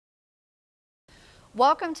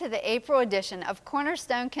Welcome to the April edition of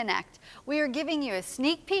Cornerstone Connect. We are giving you a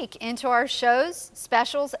sneak peek into our shows,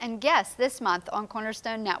 specials, and guests this month on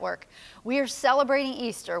Cornerstone Network. We are celebrating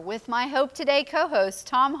Easter with my Hope Today co-host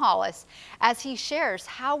Tom Hollis as he shares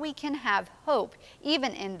how we can have hope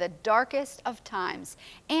even in the darkest of times.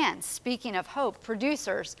 And speaking of hope,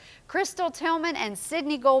 producers Tillman and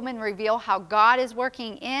Sydni Goldman reveal how God is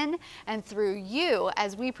working in and through you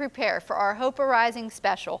as we prepare for our Hope Arising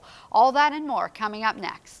special. All that and more coming up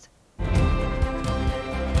next.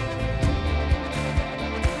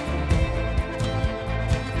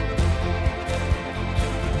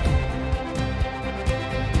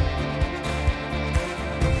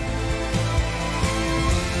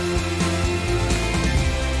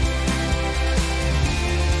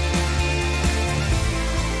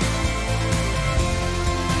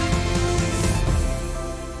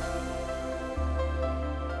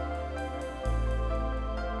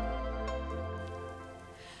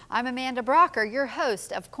 I'm Amanda Brougher, your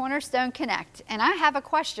host of Cornerstone Connect, and I have a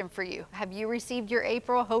question for you. Have you received your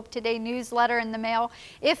April Hope Today newsletter in the mail?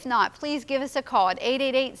 If not, please give us a call at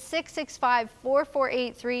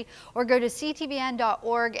 888-665-4483 or go to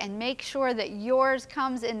ctvn.org and make sure that yours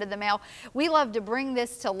comes into the mail. We love to bring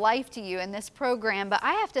this to life to you in this program, but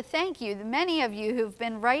I have to thank you, many of you who've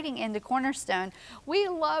been writing into Cornerstone. We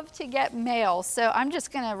love to get mail, so I'm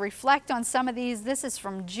just going to reflect on some of these. This is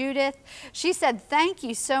from Judith. She said, "Thank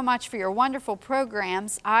you so much for your wonderful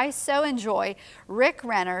programs. I so enjoy Rick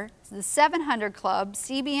Renner, the 700 Club,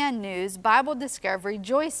 CBN News, Bible Discovery,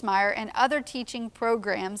 Joyce Meyer, and other teaching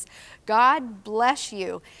programs. God bless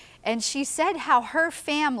you." And she said how her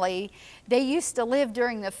family, they used to live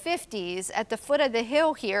during the 50s at the foot of the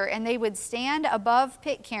hill here, and they would stand above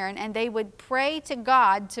Pitcairn and they would pray to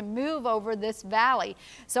God to move over this valley.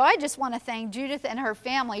 So I just want to thank Judith and her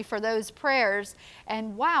family for those prayers.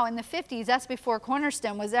 And wow, in the 50s, that's before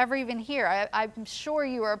Cornerstone was ever even here. I'm sure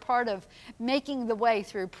you are a part of making the way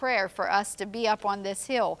through prayer for us to be up on this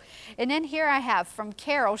hill. And then here I have from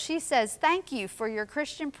Carol. She says, "Thank you for your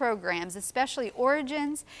Christian programs, especially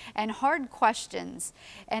Origins and Hard Questions."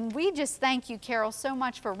 And we just thank you, Carol, so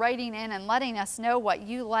much for writing in and letting us know what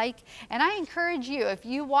you like. And I encourage you, if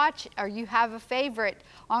you watch or you have a favorite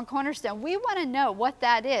on Cornerstone, we want to know what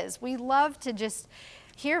that is. We love to just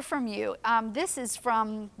hear from you. This is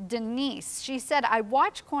from Denise. She said, "I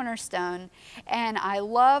watch Cornerstone and I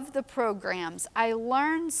love the programs. I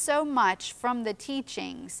learned so much from the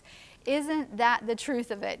teachings." Isn't that the truth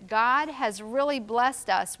of it? God has really blessed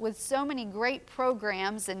us with so many great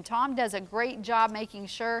programs, and Tom does a great job making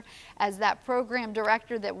sure as that program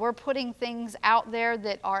director that we're putting things out there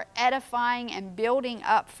that are edifying and building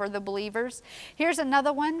up for the believers. Here's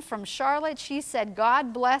another one from Charlotte. She said,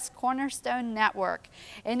 "God bless Cornerstone Network."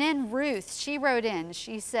 And then Ruth, she wrote in,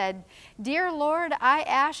 she said, "Dear Lord, I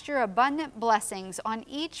asked your abundant blessings on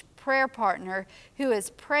each prayer partner who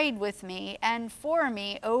has prayed with me and for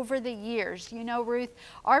me over the years." You know, Ruth,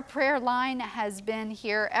 our prayer line has been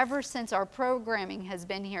here ever since our programming has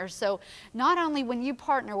been here. So not only when you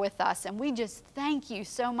partner with us, and we just thank you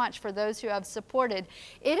so much for those who have supported,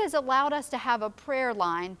 it has allowed us to have a prayer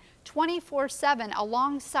line 24/7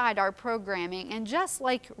 alongside our programming. And just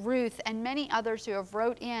like Ruth and many others who have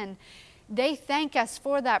wrote in, they thank us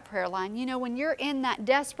for that prayer line. You know, when you're in that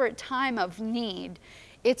desperate time of need,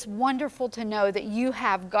 it's wonderful to know that you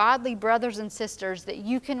have godly brothers and sisters that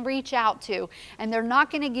you can reach out to, and they're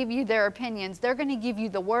not going to give you their opinions. They're going to give you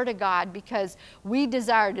the Word of God, because we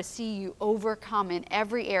desire to see you overcome in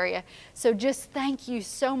every area. So just thank you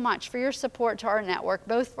so much for your support to our network,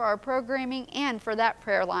 both for our programming and for that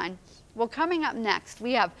prayer line. Well, coming up next,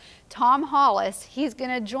 we have Tom Hollis. He's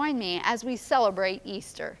going to join me as we celebrate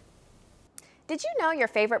Easter. Did you know your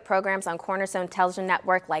favorite programs on Cornerstone Television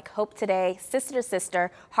Network like Hope Today, Sister to Sister,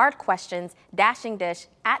 Hard Questions, Dashing Dish,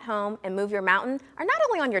 At Home, and Move Your Mountain are not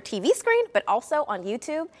only on your TV screen, but also on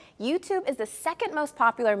YouTube? YouTube is the second most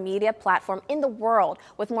popular media platform in the world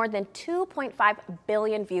with more than 2.5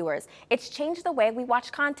 billion viewers. It's changed the way we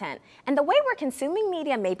watch content. And the way we're consuming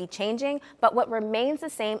media may be changing, but what remains the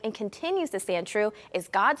same and continues to stand true is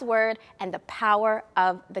God's Word and the power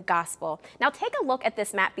of the gospel. Now take a look at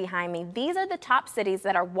this map behind me. These are the top cities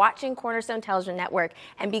that are watching Cornerstone Television Network,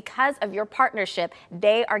 and because of your partnership,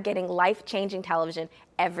 they are getting life-changing television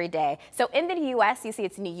every day. So in the U.S., you see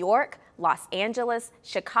it's New York, Los Angeles,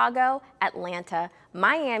 Chicago, Atlanta,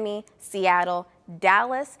 Miami, Seattle,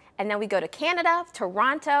 Dallas, and then we go to Canada,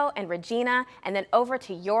 Toronto, and Regina, and then over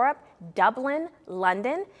to Europe, Dublin,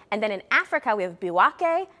 London, and then in Africa, we have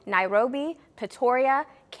Bouake, Nairobi, Pretoria,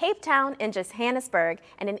 Cape Town, and Johannesburg,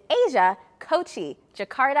 and in Asia, Kochi,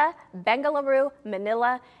 Jakarta, Bengaluru,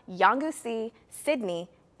 Manila, Yangon, Sydney,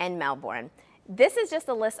 and Melbourne. This is just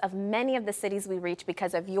a list of many of the cities we reach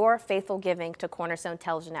because of your faithful giving to Cornerstone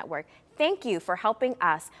Television Network. Thank you for helping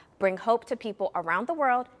us bring hope to people around the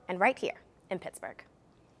world and right here in Pittsburgh.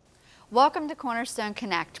 Welcome to Cornerstone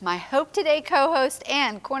Connect. My Hope Today co-host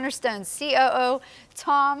and Cornerstone COO,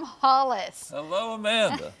 Tom Hollis. Hello,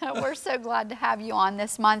 Amanda. We're so glad to have you on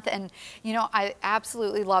this month. And, you know, I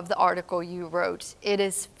absolutely love the article you wrote. It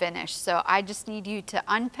is finished. So I just need you to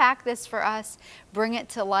unpack this for us, bring it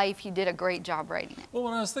to life. You did a great job writing it. Well,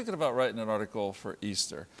 when I was thinking about writing an article for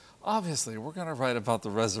Easter, obviously we're going to write about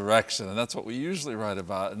the resurrection, and that's what we usually write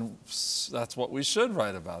about, and that's what we should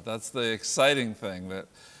write about. That's the exciting thing, that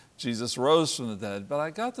Jesus rose from the dead. But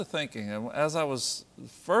I got to thinking, and as I was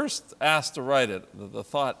first asked to write it, the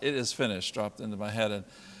thought, "it is finished," dropped into my head,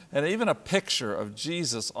 and even a picture of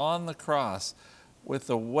Jesus on the cross with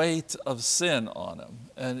the weight of sin on him.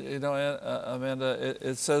 And you know, Amanda,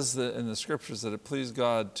 it says that in the scriptures that it pleased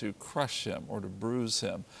God to crush him or to bruise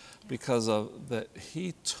him, because of that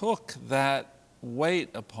he took that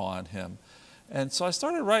weight upon him. And so I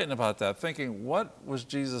started writing about that, thinking, what was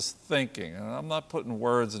Jesus thinking? And I'm not putting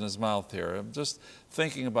words in his mouth here. I'm just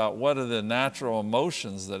thinking about what are the natural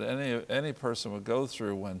emotions that any person would go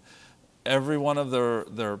through when every one of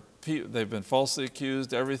they've been falsely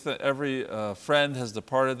accused, every friend has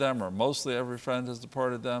departed them, or mostly every friend has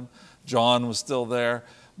departed them. John was still there.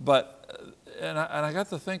 And I got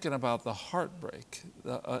to thinking about the heartbreak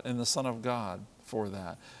in the Son of God for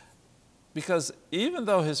that. Because even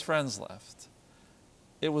though his friends left,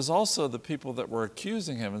 it was also the people that were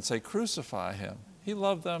accusing him and say, "Crucify him." He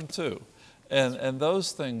loved them too. And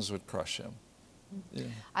those things would crush him. Yeah.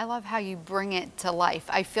 I love how you bring it to life.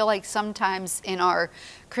 I feel like sometimes in our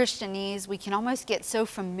Christianese, we can almost get so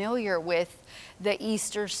familiar with the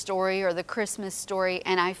Easter story or the Christmas story,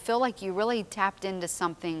 and I feel like you really tapped into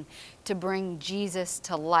something to bring Jesus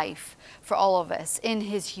to life for all of us in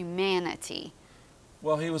his humanity.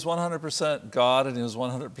 Well, he was 100% God and he was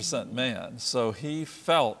 100% man. So he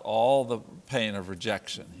felt all the pain of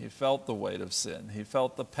rejection. He felt the weight of sin. He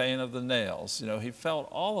felt the pain of the nails. You know, he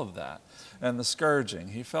felt all of that. And the scourging.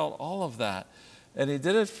 He felt all of that. And he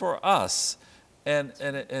did it for us. And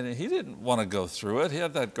he didn't want to go through it. He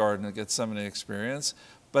had that Garden of Gethsemane experience.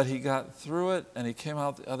 But he got through it and he came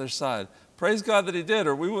out the other side. Praise God that he did,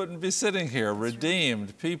 or we wouldn't be sitting here. That's redeemed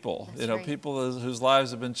right. People, That's right. People whose lives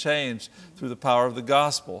have been changed through the power of the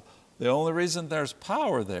gospel. The only reason there's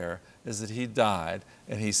power there is that he died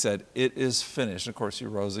and he said, "It is finished." And of course, he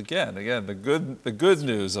rose again. Again, the good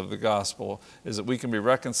news of the gospel is that we can be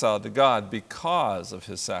reconciled to God because of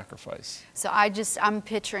his sacrifice. So I'm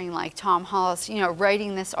picturing like Tom Hollis,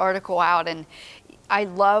 writing this article out, and I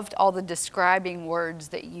loved all the describing words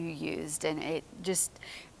that you used, and it just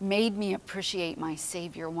made me appreciate my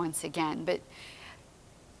Savior once again. But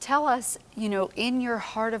tell us, in your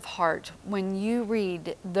heart of heart, when you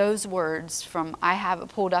read those words from, I have it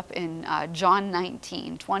pulled up in John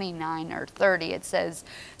 19:29 or 30, it says,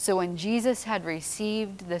 "So when Jesus had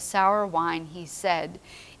received the sour wine, he said,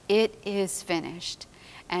 'It is finished.'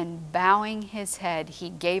 And bowing his head, he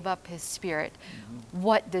gave up his spirit."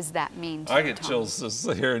 What does that mean to you, I get chills just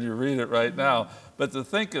hearing you read it right now. But to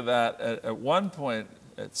think of that, at one point,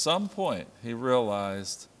 at some point, he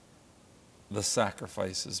realized the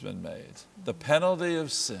sacrifice has been made. The penalty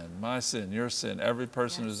of sin, my sin, your sin, every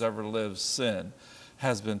person who's ever lived sin,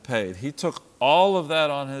 has been paid. He took all of that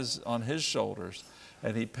on his shoulders,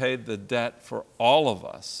 and he paid the debt for all of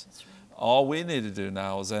us. That's right. All we need to do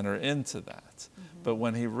now is enter into that. But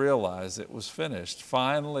when he realized it was finished,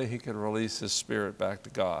 finally he could release his spirit back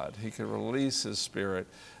to God. He could release his spirit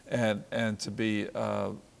and to be,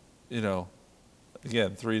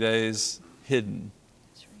 again, 3 days hidden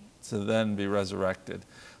to then be resurrected.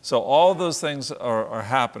 So all those things are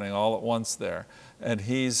happening all at once there. And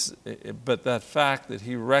but that fact that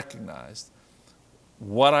he recognized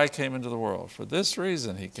what I came into the world, for this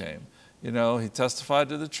reason he came. He testified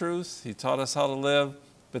to the truth. He taught us how to live.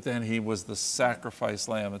 But then he was the sacrifice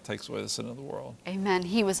lamb that takes away the sin of the world. Amen.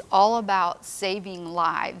 He was all about saving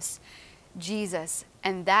lives, Jesus.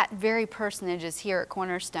 And that very personage is here at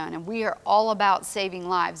Cornerstone. And we are all about saving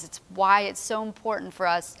lives. It's why it's so important for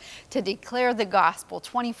us to declare the gospel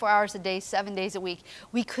 24 hours a day, 7 days a week.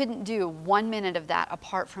 We couldn't do 1 minute of that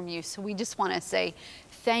apart from you. So we just want to say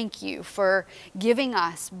thank you for giving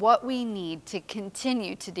us what we need to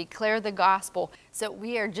continue to declare the gospel. So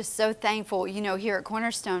we are just so thankful, here at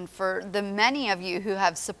Cornerstone for the many of you who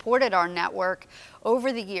have supported our network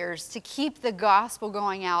over the years to keep the gospel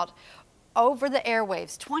going out over the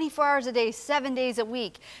airwaves, 24 hours a day, 7 days a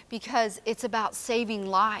week, because it's about saving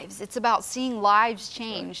lives. It's about seeing lives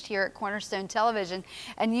changed here at Cornerstone Television.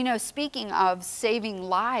 And you know, speaking of saving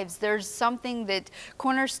lives, there's something that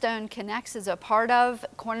Cornerstone Connects is a part of,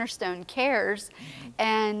 Cornerstone Cares,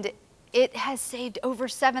 and it has saved over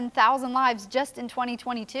 7,000 lives just in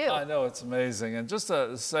 2022. I know, it's amazing. And just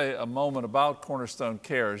to say a moment about Cornerstone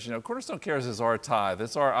Cares, you know, Cornerstone Cares is our tithe.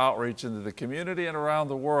 It's our outreach into the community and around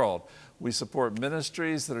the world. We support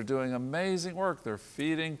ministries that are doing amazing work. They're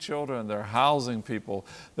feeding children, they're housing people,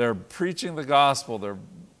 they're preaching the gospel, they're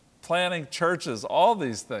planting churches, all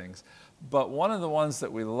these things. But one of the ones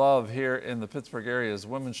that we love here in the Pittsburgh area is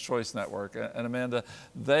Women's Choice Network. And Amanda,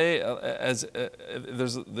 they, there's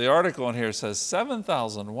the article in here says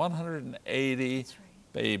 7,180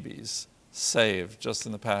 babies saved just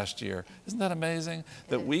in the past year. Isn't that amazing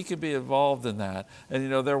that we could be involved in that? And you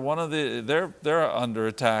know, they're one of the, they're under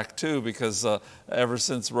attack too, because ever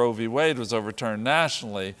since Roe v. Wade was overturned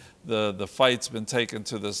nationally, the fight's been taken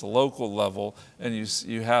to this local level, and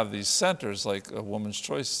you have these centers like a Women's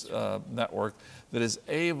Choice Network that is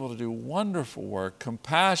able to do wonderful work,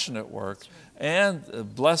 compassionate work,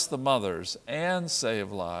 and bless the mothers and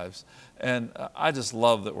save lives. And I just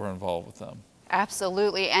love that we're involved with them.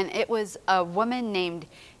 Absolutely, and it was a woman named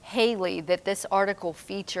Haley that this article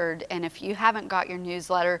featured, and if you haven't got your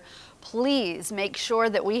newsletter, please make sure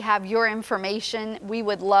that we have your information. We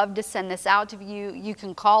would love to send this out to you. You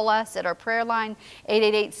can call us at our prayer line,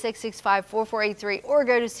 888-665-4483, or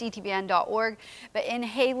go to ctbn.org. But in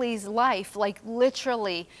Haley's life, like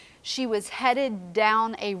literally, she was headed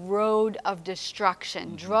down a road of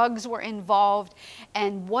destruction. Drugs were involved,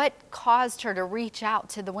 and what caused her to reach out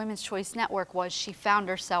to the Women's Choice Network was she found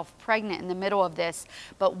herself pregnant in the middle of this.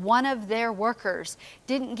 But one of their workers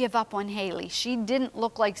didn't give up on Haley. She didn't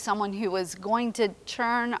look like someone who was going to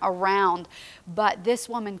turn around, but this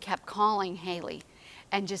woman kept calling Haley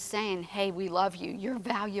and just saying, hey, we love you, you're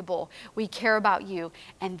valuable, we care about you.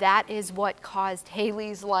 And that is what caused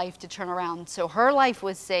Haley's life to turn around. So her life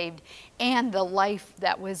was saved and the life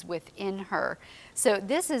that was within her. So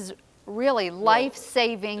this is really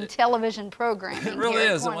life-saving television programming. It really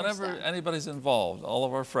is, and whenever anybody's involved, all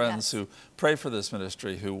of our friends who pray for this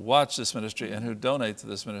ministry, who watch this ministry, and who donate to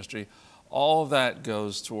this ministry, all of that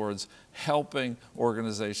goes towards helping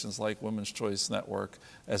organizations like Women's Choice Network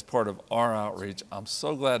as part of our outreach. I'm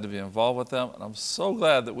so glad to be involved with them, and I'm so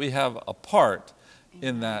glad that we have a part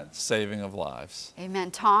in that saving of lives.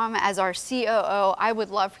 Amen. Tom, as our COO, I would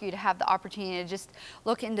love for you to have the opportunity to just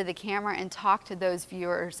look into the camera and talk to those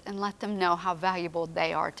viewers and let them know how valuable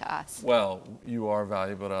they are to us. Well, you are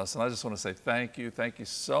valuable to us, and I just want to say thank you. Thank you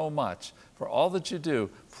so much for all that you do.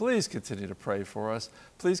 Please continue to pray for us.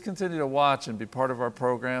 Please continue to watch and be part of our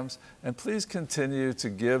programs, and please continue to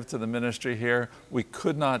give to the ministry here. We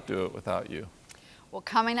could not do it without you. Well,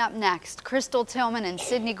 coming up next, Crystal Tillman and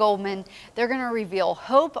Sydni Goldman, they're going to reveal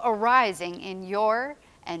hope arising in your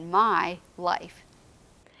and my life.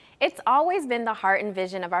 It's always been the heart and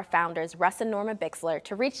vision of our founders, Russ and Norma Bixler,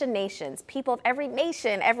 to reach the nations, people of every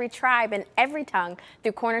nation, every tribe, and every tongue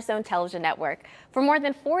through Cornerstone Television Network. For more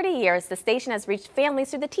than 40 years, the station has reached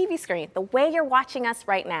families through the TV screen, the way you're watching us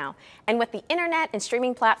right now. And with the internet and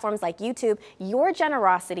streaming platforms like YouTube, your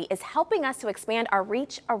generosity is helping us to expand our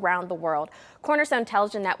reach around the world. Cornerstone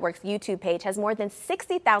Television Network's YouTube page has more than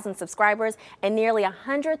 60,000 subscribers and nearly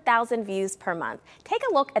 100,000 views per month. Take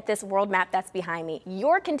a look at this world map that's behind me.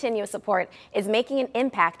 Your continuous support is making an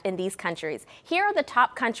impact in these countries. Here are the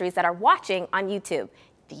top countries that are watching on YouTube: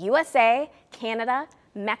 the USA, Canada,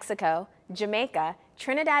 Mexico, Jamaica,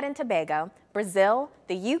 Trinidad and Tobago, Brazil,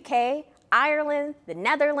 the UK, Ireland, the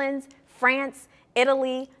Netherlands, France,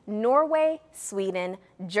 Italy, Norway, Sweden,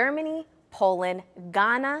 Germany, Poland,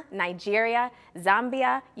 Ghana, Nigeria,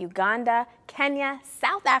 Zambia, Uganda, Kenya,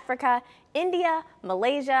 South Africa, India,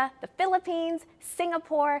 Malaysia, the Philippines,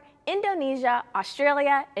 Singapore, Indonesia,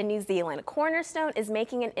 Australia, and New Zealand. Cornerstone is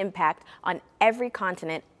making an impact on every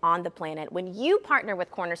continent on the planet. When you partner with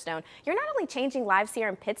Cornerstone, you're not only changing lives here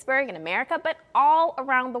in Pittsburgh and America, but all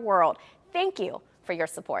around the world. Thank you for your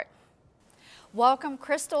support. Welcome,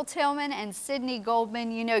 Crystal Tillman and Sydni Goldman.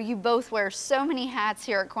 You know, you both wear so many hats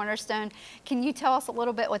here at Cornerstone. Can you tell us a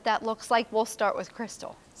little bit what that looks like? We'll start with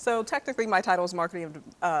Crystal. So technically my title is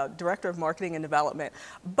Director of Marketing and Development,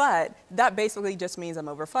 but that basically just means I'm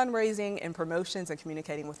over fundraising and promotions and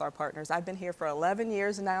communicating with our partners. I've been here for 11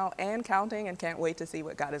 years now and counting, and can't wait to see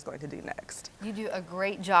what God is going to do next. You do a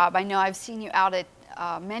great job. I know I've seen you out at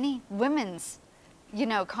many women's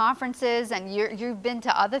conferences, and you've been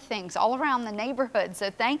to other things all around the neighborhood. So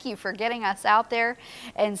thank you for getting us out there.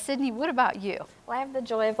 And Sydni, what about you? Well, I have the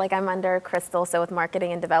joy of, like, I'm under Crystal, so with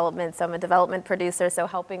marketing and development, so I'm a development producer, so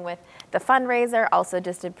helping with the fundraiser, also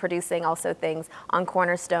just in producing also things on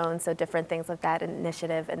Cornerstone, so different things with that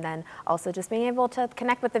initiative, and then also just being able to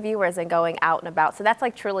connect with the viewers and going out and about. So that's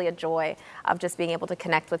like truly a joy of just being able to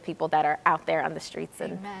connect with people that are out there on the streets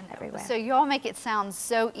and everywhere. So y'all make it sound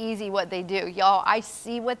so easy what they do. Y'all, I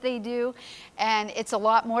see what they do, and it's a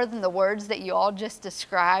lot more than the words that you all just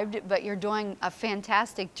described, but you're doing a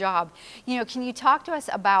fantastic job. You know, can you talk to us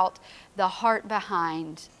about the heart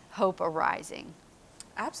behind Hope Arising?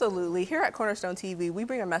 Absolutely. Here at Cornerstone TV, we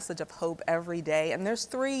bring a message of hope every day, and there's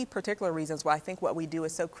three particular reasons why I think what we do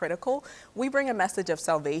is so critical. We bring a message of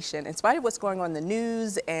salvation. In spite of what's going on in the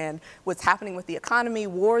news and what's happening with the economy,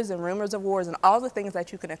 wars and rumors of wars, and all the things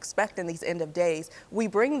that you can expect in these end of days, we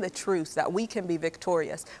bring the truth that we can be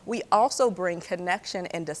victorious. We also bring connection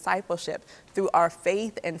and discipleship through our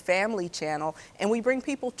faith and family channel, and we bring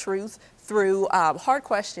people truth through hard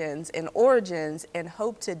questions and origins and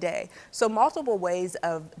hope today. So multiple ways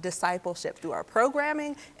of discipleship through our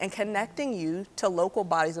programming and connecting you to local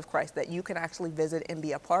bodies of Christ that you can actually visit and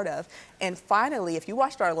be a part of. And finally, if you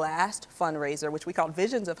watched our last fundraiser, which we called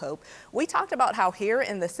Visions of Hope, we talked about how here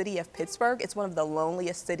in the city of Pittsburgh, it's one of the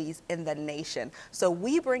loneliest cities in the nation. So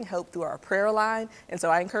we bring hope through our prayer line. And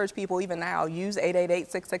so I encourage people even now, use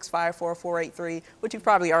 888-665-4483, which you've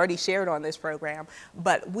probably already shared on this program.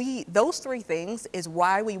 But those three things is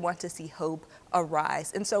why we want to see hope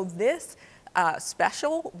arise. And so this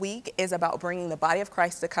special week is about bringing the body of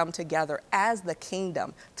Christ to come together as the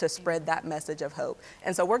kingdom to spread that message of hope.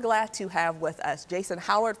 And so we're glad to have with us Jason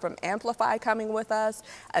Howard from Amplify coming with us,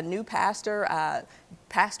 a new pastor,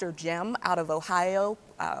 Pastor Jim out of Ohio,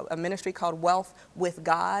 a ministry called Wealth with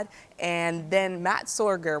God, and then Matt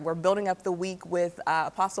Sorger. We're building up the week with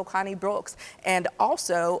Apostle Connie Brooks, and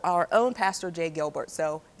also our own Pastor Jay Gilbert.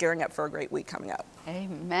 So gearing up for a great week coming up.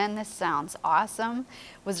 Amen. This sounds awesome.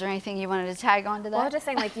 Was there anything you wanted to tag on to that? Well, just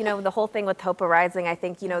saying, like, you know, the whole thing with Hope Arising, I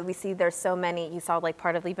think, you know, we see there's so many, you saw like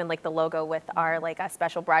part of even like the logo with our like a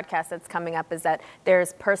special broadcast that's coming up, is that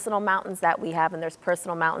there's personal mountains that we have and there's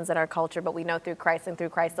personal mountains in our culture, but we know through Christ and through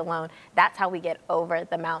Christ alone, that's how we get over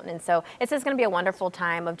the mountain. And so it's just going to be a wonderful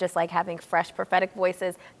time of just like having fresh prophetic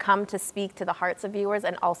voices come to speak to the hearts of viewers,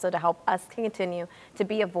 and also to help us continue to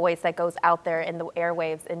be a voice that goes out there in the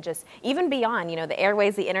airwaves and just even beyond, you know, the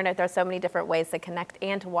airwaves, the internet. There are so many different ways to connect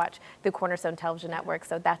and to watch through Cornerstone Television Network.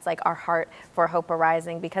 So that's like our heart for Hope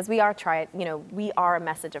Arising, because we are we are a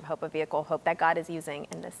message of hope, a vehicle of hope that God is using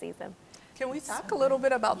in this season. Can we talk a little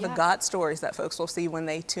bit about the God stories that folks will see when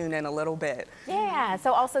they tune in a little bit? Yeah,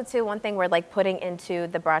 so also too, one thing we're like putting into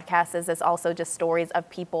the broadcast is also just stories of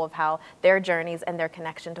people, of how their journeys and their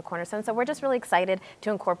connection to Cornerstone. So we're just really excited to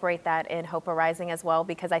incorporate that in Hope Arising as well,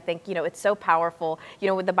 because I think, you know, it's so powerful. You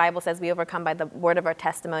know, what the Bible says, we overcome by the word of our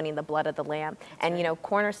testimony and the blood of the Lamb. And, you know,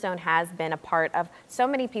 Cornerstone has been a part of so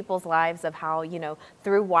many people's lives, of how, you know,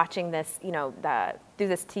 through watching this, you know, through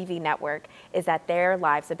this TV network, is that their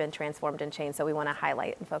lives have been transformed and changed. So we want to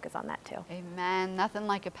highlight and focus on that too. Amen. Nothing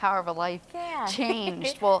like a power of a life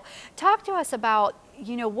changed. Well, talk to us about,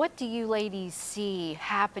 you know, what do you ladies see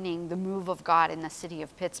happening, the move of God in the city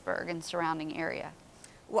of Pittsburgh and surrounding area?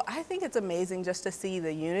 Well, I think it's amazing just to see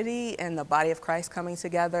the unity and the body of Christ coming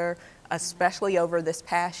together, especially over this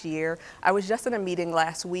past year. I was just in a meeting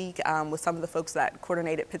last week with some of the folks that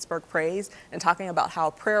coordinated Pittsburgh Praise, and talking about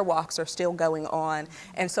how prayer walks are still going on.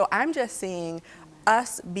 And so I'm just seeing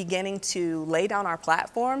us beginning to lay down our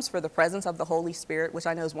platforms for the presence of the Holy Spirit, which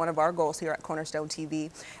I know is one of our goals here at Cornerstone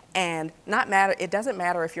TV. And it doesn't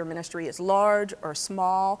matter if your ministry is large or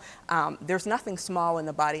small. There's nothing small in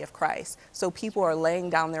the body of Christ. So people are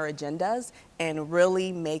laying down their agendas and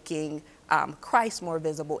really making Christ more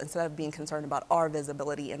visible, instead of being concerned about our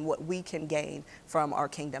visibility and what we can gain from our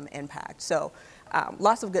kingdom impact. So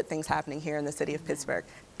lots of good things happening here in the city of Pittsburgh.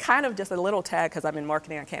 Kind of just a little tag, because I'm in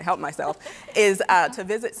marketing, I can't help myself, is to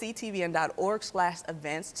visit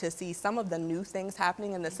ctvn.org/events to see some of the new things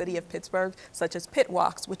happening in the city of Pittsburgh, such as Pit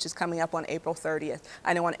Walks, which is coming up on April 30th.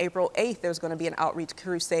 I know on April 8th, there's going to be an outreach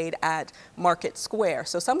crusade at Market Square.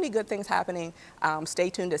 So many good things happening. Stay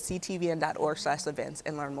tuned to ctvn.org/events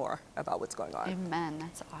and learn more about what's going on. Amen.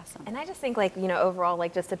 That's awesome. And I just think, like, you know, overall,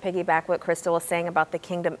 like, just to piggyback what Crystal was saying about the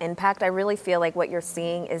kingdom impact, I really feel like what you're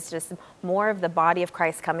seeing is just more of the body of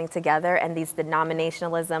Christ coming coming together, and these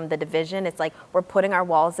denominationalism, the division, it's like we're putting our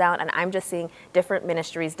walls down, and I'm just seeing different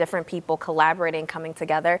ministries, different people collaborating, coming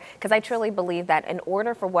together, because I truly believe that in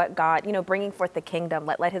order for what God, bringing forth the kingdom,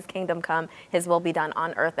 let his kingdom come, his will be done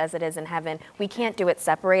on earth as it is in heaven. We can't do it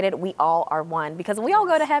separated. We all are one, because we all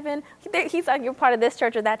go to heaven. He's like, you're part of this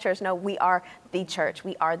church or that church. No, we are the church.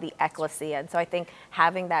 We are the ecclesia. And so I think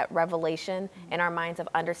having that revelation in our minds of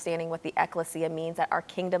understanding what the ecclesia means, that our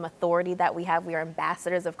kingdom authority that we have, we are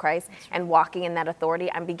ambassadors of Christ and walking in that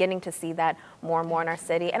authority. I'm beginning to see that more and more in our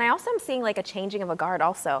city. And I also am seeing like a changing of a guard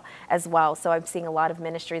also as well. So I'm seeing a lot of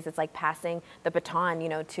ministries, it's like passing the baton,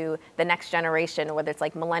 to the next generation, whether it's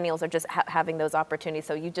like millennials or just having those opportunities.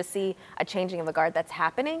 So you just see a changing of a guard that's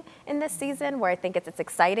happening in this season, where I think it's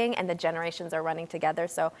exciting and the generations are running together.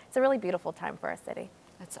 So it's a really beautiful time for our city.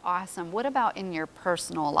 That's awesome. What about in your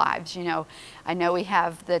personal lives? I know we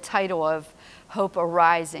have the title of Hope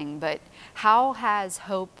Arising, but how has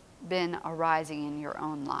hope been arising in your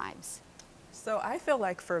own lives? So I feel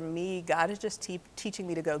like for me, God is just teaching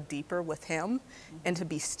me to go deeper with him and to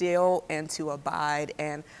be still and to abide.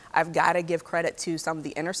 And I've got to give credit to some of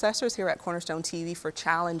the intercessors here at Cornerstone TV for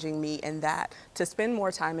challenging me in that, to spend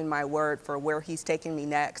more time in my word for where he's taking me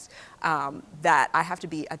next, that I have to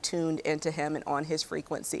be attuned into him and on his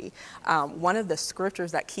frequency. One of the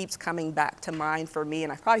scriptures that keeps coming back to mind for me,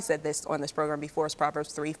 and I've probably said this on this program before, is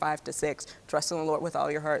Proverbs 3:5-6. Trust in the Lord with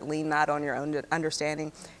all your heart, lean not on your own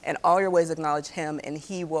understanding, and all your ways acknowledge him, and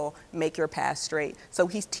he will make your path straight. So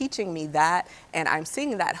he's teaching me that, and I'm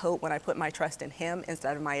seeing that hope when I put my trust in him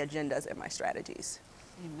instead of my agendas and my strategies.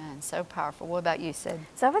 Amen. So powerful. What about you, Sid?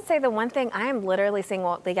 So I would say the one thing I am literally seeing,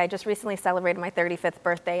 I just recently celebrated my 35th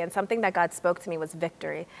birthday, and something that God spoke to me was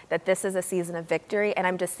victory, that this is a season of victory. And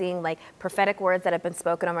I'm just seeing like prophetic words that have been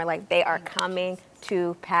spoken on my life. They are coming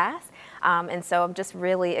to pass. And so I'm just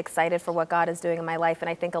really excited for what God is doing in my life. And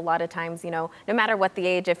I think a lot of times, no matter what the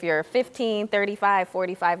age, if you're 15, 35,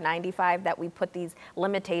 45, 95, that we put these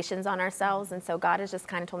limitations on ourselves. And so God has just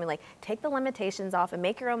kind of told me, like, take the limitations off and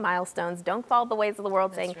make your own milestones. Don't follow the ways of the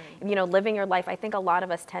world. That's saying, right. Living your life. I think a lot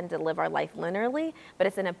of us tend to live our life linearly, but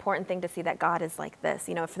it's an important thing to see that God is like this,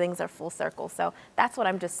 if things are full circle. So that's what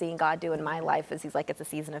I'm just seeing God do in my life, is he's like, it's a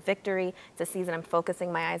season of victory. It's a season I'm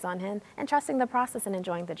focusing my eyes on him and trusting the process and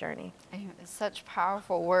enjoying the journey. Such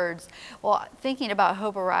powerful words. Well, thinking about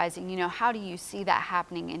hope arising, how do you see that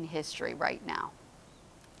happening in history right now?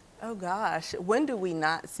 Oh gosh, when do we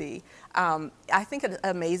not see? I think it's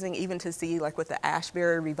amazing even to see, like with the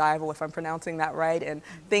Ashbury revival, if I'm pronouncing that right, and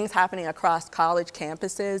things happening across college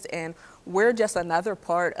campuses, and we're just another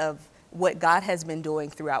part of what God has been doing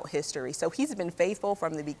throughout history. So he's been faithful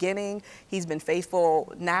from the beginning, he's been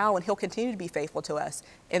faithful now, and he'll continue to be faithful to us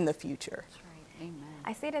in the future. That's right. Amen.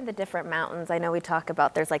 I see it in the different mountains. I know we talk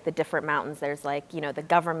about there's like the different mountains. There's like, the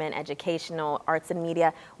government, educational, arts and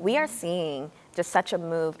media. We are seeing just such a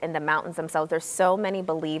move in the mountains themselves. There's so many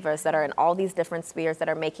believers that are in all these different spheres that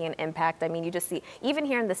are making an impact. I mean, you just see, even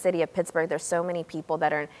here in the city of Pittsburgh, there's so many people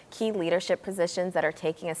that are in key leadership positions that are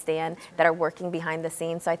taking a stand, that are working behind the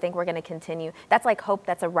scenes. So I think we're going to continue. That's like hope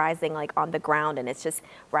that's arising like on the ground, and it's just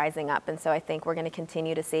rising up. And so I think we're going to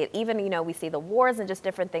continue to see it. Even, we see the wars and just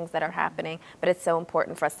different things that are happening, but it's so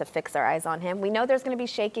important for us to fix our eyes on him. We know there's going to be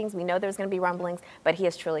shakings. We know there's going to be rumblings, but he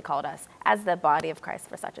has truly called us as the body of Christ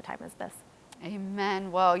for such a time as this.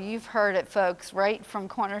 Amen. Well, you've heard it, folks, right from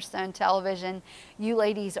Cornerstone Television. You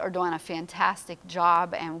ladies are doing a fantastic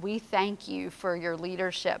job, and we thank you for your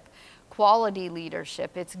leadership, quality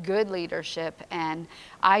leadership. It's good leadership, and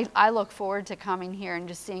I look forward to coming here and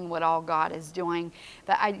just seeing what all God is doing.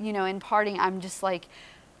 But in parting, I'm just like,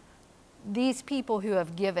 these people who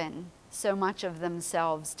have given so much of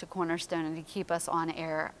themselves to Cornerstone and to keep us on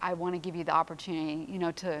air, I want to give you the opportunity,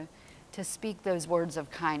 to speak those words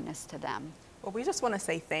of kindness to them. Well, we just want to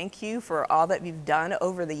say thank you for all that you've done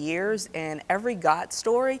over the years, and every God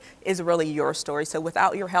story is really your story. So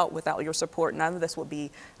without your help, without your support, none of this would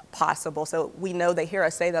be possible. So we know they hear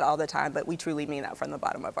us say that all the time, but we truly mean that from the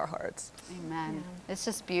bottom of our hearts. Amen. Yeah. It's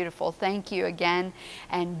just beautiful. Thank you again.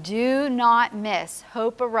 And do not miss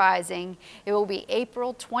Hope Arising. It will be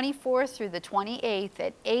April 24th through the 28th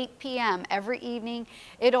at 8 p.m. every evening.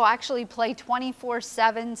 It'll actually play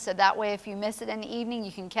 24/7, so that way if you miss it in the evening,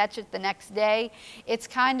 you can catch it the next day. It's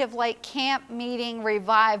kind of like camp meeting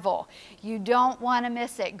revival. You don't want to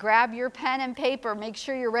miss it. Grab your pen and paper. Make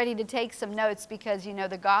sure you're ready to take some notes, because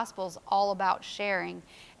the gospel's all about sharing,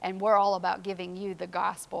 and we're all about giving you the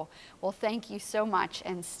gospel. Well, thank you so much,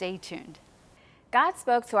 and stay tuned. God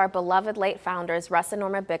spoke to our beloved late founders, Russ and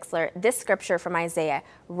Norma Bixler, this scripture from Isaiah,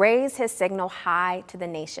 raise his signal high to the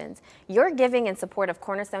nations. Your giving in support of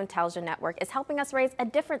Cornerstone Television Network is helping us raise a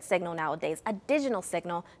different signal nowadays, a digital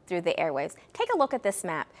signal through the airwaves. Take a look at this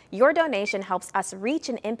map. Your donation helps us reach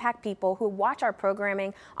and impact people who watch our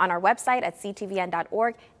programming on our website at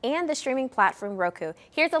ctvn.org and the streaming platform Roku.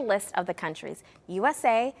 Here's a list of the countries: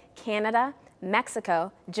 USA, Canada,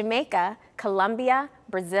 Mexico, Jamaica, Colombia,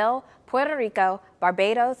 Brazil, Puerto Rico,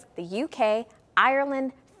 Barbados, the UK,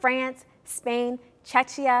 Ireland, France, Spain,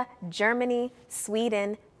 Czechia, Germany,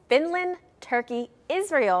 Sweden, Finland, Turkey,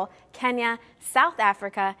 Israel, Kenya, South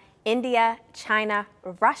Africa, India, China,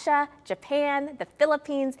 Russia, Japan, the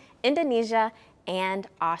Philippines, Indonesia, and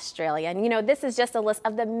Australia. And you know, this is just a list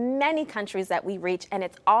of the many countries that we reach, and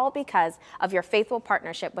it's all because of your faithful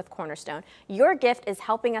partnership with Cornerstone. Your gift is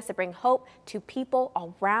helping us to bring hope to people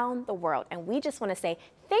around the world, and we just want to say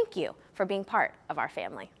thank you for being part of our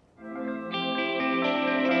family.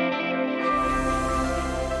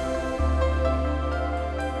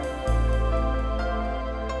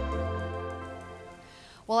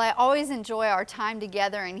 Well, I always enjoy our time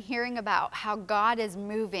together and hearing about how God is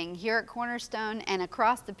moving here at Cornerstone and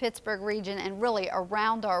across the Pittsburgh region and really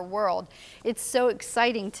around our world. It's so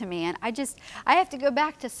exciting to me. And I have to go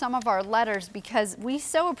back to some of our letters because we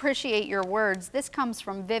so appreciate your words. This comes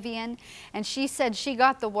from Vivian, and she said she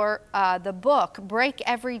got the book, Break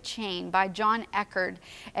Every Chain by John Eckard,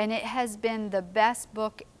 and it has been the best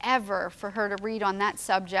book ever for her to read on that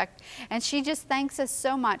subject. And she just thanks us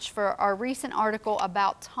so much for our recent article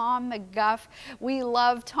about Tom McGuff. We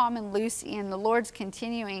love Tom and Lucy, and the Lord's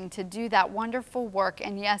continuing to do that wonderful work.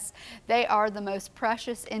 And yes, they are the most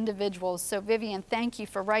precious individuals. So Vivian, thank you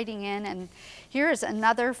for writing in. And here's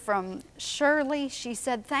another from Shirley. She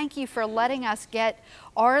said, thank you for letting us get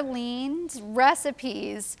Arlene's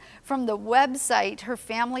recipes from the website. Her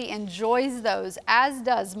family enjoys those, as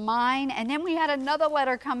does mine. And then we had another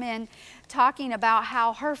letter come in talking about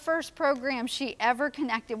how her first program she ever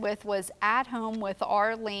connected with was At Home with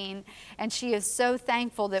Arlene, and she is so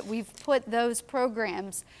thankful that we've put those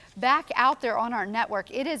programs back out there on our network.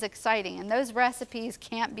 It is exciting, and those recipes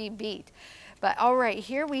can't be beat. But all right,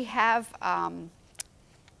 here we have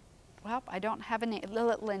well, I don't have a name.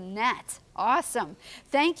 Lynette. Awesome.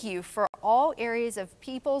 Thank you for all areas of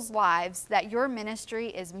people's lives that your ministry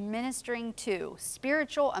is ministering to.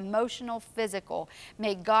 Spiritual, emotional, physical.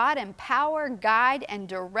 May God empower, guide, and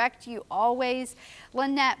direct you always.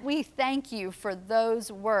 Lynette, we thank you for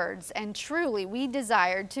those words. And truly, we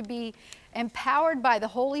desire to be empowered by the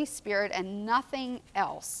Holy Spirit and nothing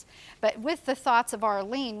else. But with the thoughts of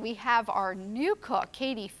Arlene, we have our new cook,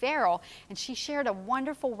 Katie Farrell, and she shared a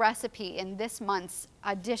wonderful recipe in this month's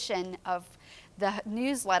edition of the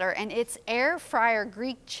newsletter, and it's air fryer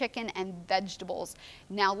Greek chicken and vegetables.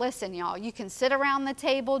 Now listen, y'all, you can sit around the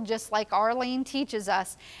table just like Arlene teaches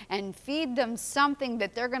us and feed them something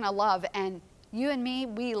that they're gonna love. And you and me,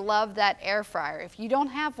 we love that air fryer. If you don't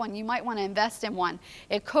have one, you might want to invest in one.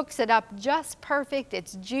 It cooks it up just perfect.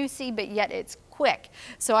 It's juicy, but yet it's quick.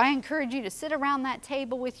 So I encourage you to sit around that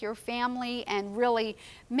table with your family and really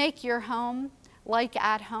make your home like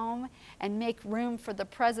at home and make room for the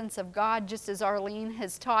presence of God, just as Arlene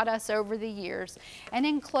has taught us over the years. And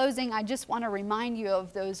in closing, I just want to remind you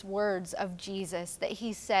of those words of Jesus that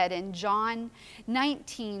he said in John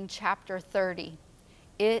 19, chapter 30.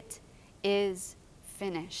 It is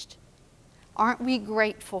finished. Aren't we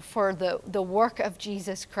grateful for the work of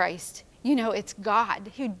Jesus Christ? You know, it's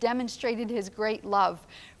God who demonstrated his great love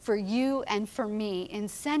for you and for me in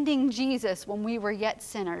sending Jesus when we were yet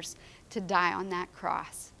sinners to die on that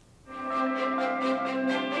cross.